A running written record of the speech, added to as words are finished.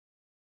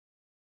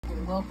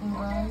Welcome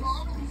guys,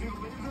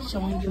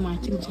 showing you my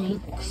 2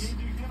 tanks.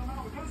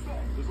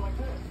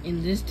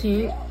 In this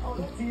tank,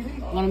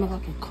 I'm gonna make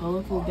like a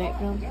colorful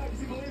background,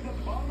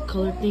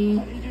 color theme.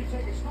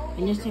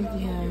 In this tank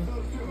we have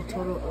a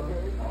total of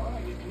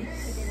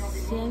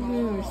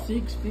 7 or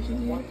 6 fish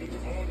in here.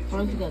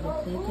 First we got the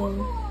play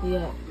color, we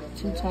got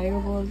 2 tiger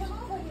bugs,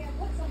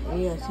 and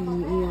we got 2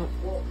 neon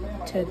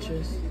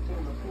tetras.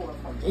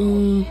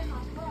 And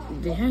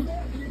they have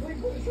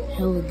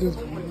hella good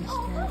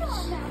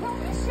stats.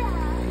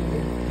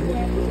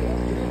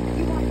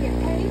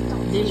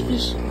 This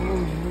fish,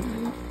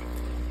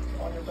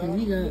 and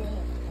we got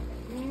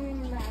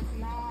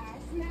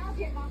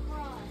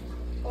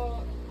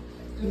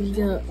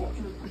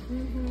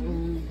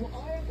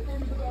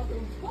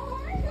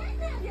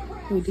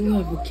we do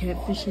have a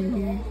catfish in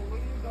here.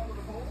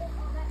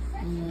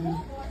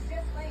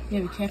 We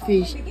have a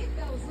catfish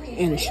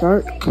and a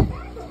shark.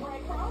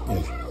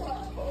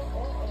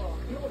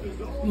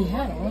 We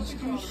had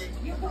oysters.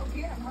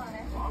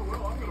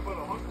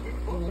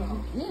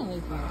 Yeah,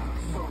 like that.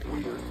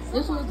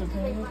 This one's the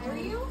parrot. And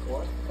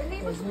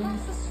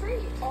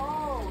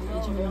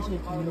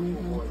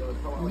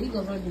he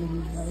goes right to the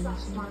news.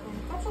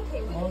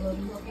 All of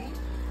them.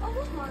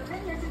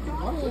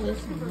 All of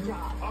this one.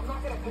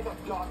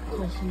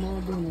 Because now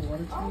we're doing the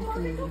water tank.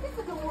 And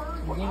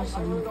there's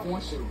some new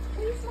fish.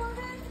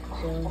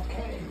 So,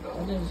 I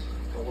just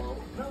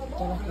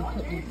thought I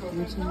could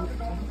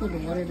put the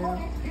water down.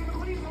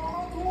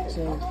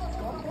 So,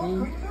 then,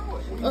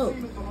 oh,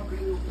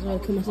 so I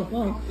cut myself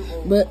off.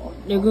 But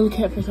they're good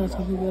catfish I was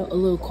talking about, a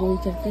little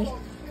cold catfish.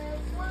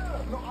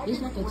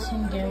 It's like a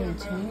 10-gallon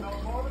tank.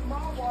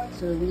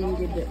 So we didn't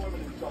get that.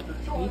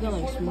 We got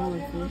like smaller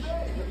fish.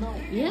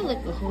 We had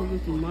like a whole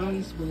group of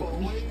mice, but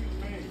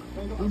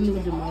we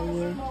moved them out of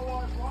there.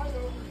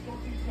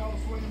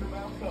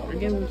 I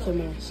gave them to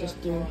my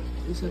sister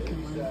in South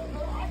Carolina.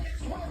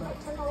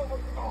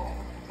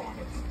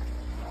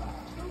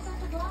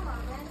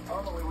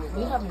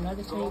 We have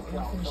another tank, and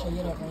I'm going to show you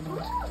that right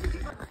now.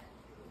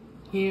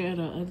 Here at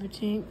our other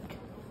tank,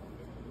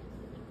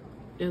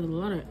 there's a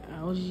lot of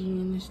algae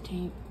in this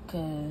tank,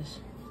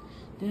 because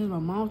there's my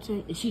mom's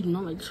tank, and she did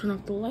not like to turn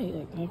off the light.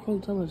 Like, I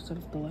couldn't tell her to turn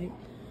off the light.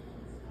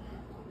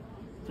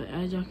 But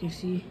as y'all can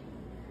see,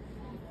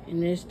 in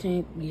this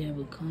tank, we have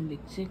a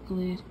convict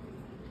cichlid,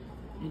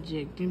 a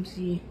Jack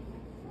Dempsey,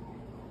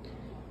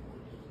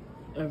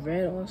 a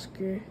red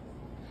Oscar,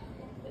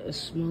 a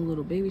small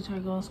little baby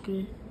tiger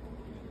Oscar,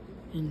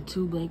 and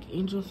 2 black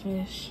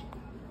angelfish,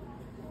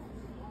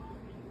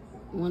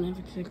 1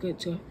 African cichlid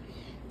to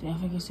the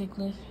African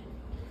cichlid.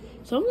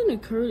 Something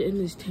occurred in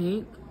this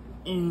tank,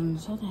 and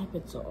something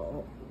happened to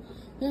all.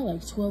 There are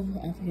like 12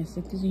 African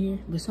cichlids in here,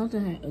 but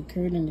something had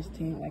occurred in this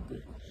tank, like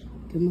a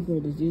chemical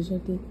disease or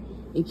something.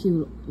 It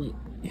killed like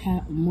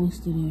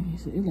most of them.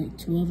 So it was like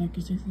 12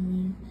 African cichlids in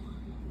there.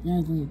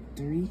 Now there's only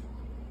 3.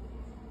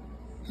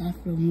 Half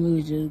of them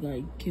really just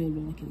got killed.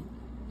 Like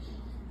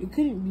it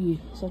couldn't be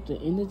something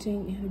in the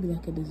tank. It had to be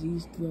like a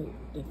disease throughout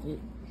the fit.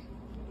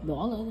 But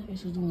all the other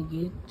fish was doing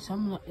good.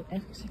 Some of the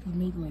African cichlids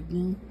made like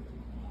them,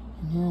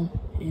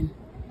 and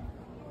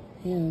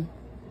him.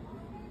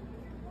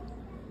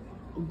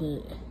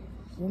 But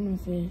some of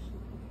the fish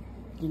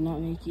did not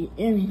make it.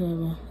 And we have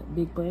a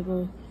big black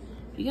hole.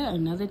 We got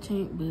another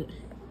tank, but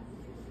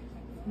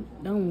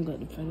that one got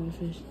the fat of the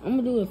fish. I'm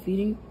gonna do a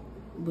feeding,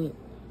 but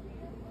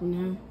for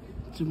now,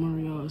 tomorrow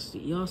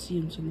y'all see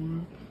them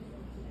tomorrow.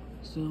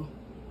 So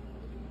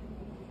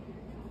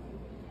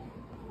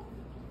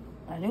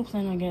I do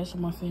plan on getting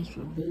some of my fish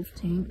for both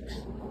tanks.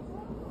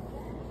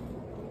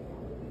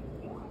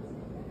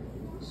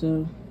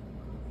 So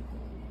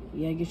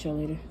yeah, I'll get y'all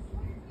later.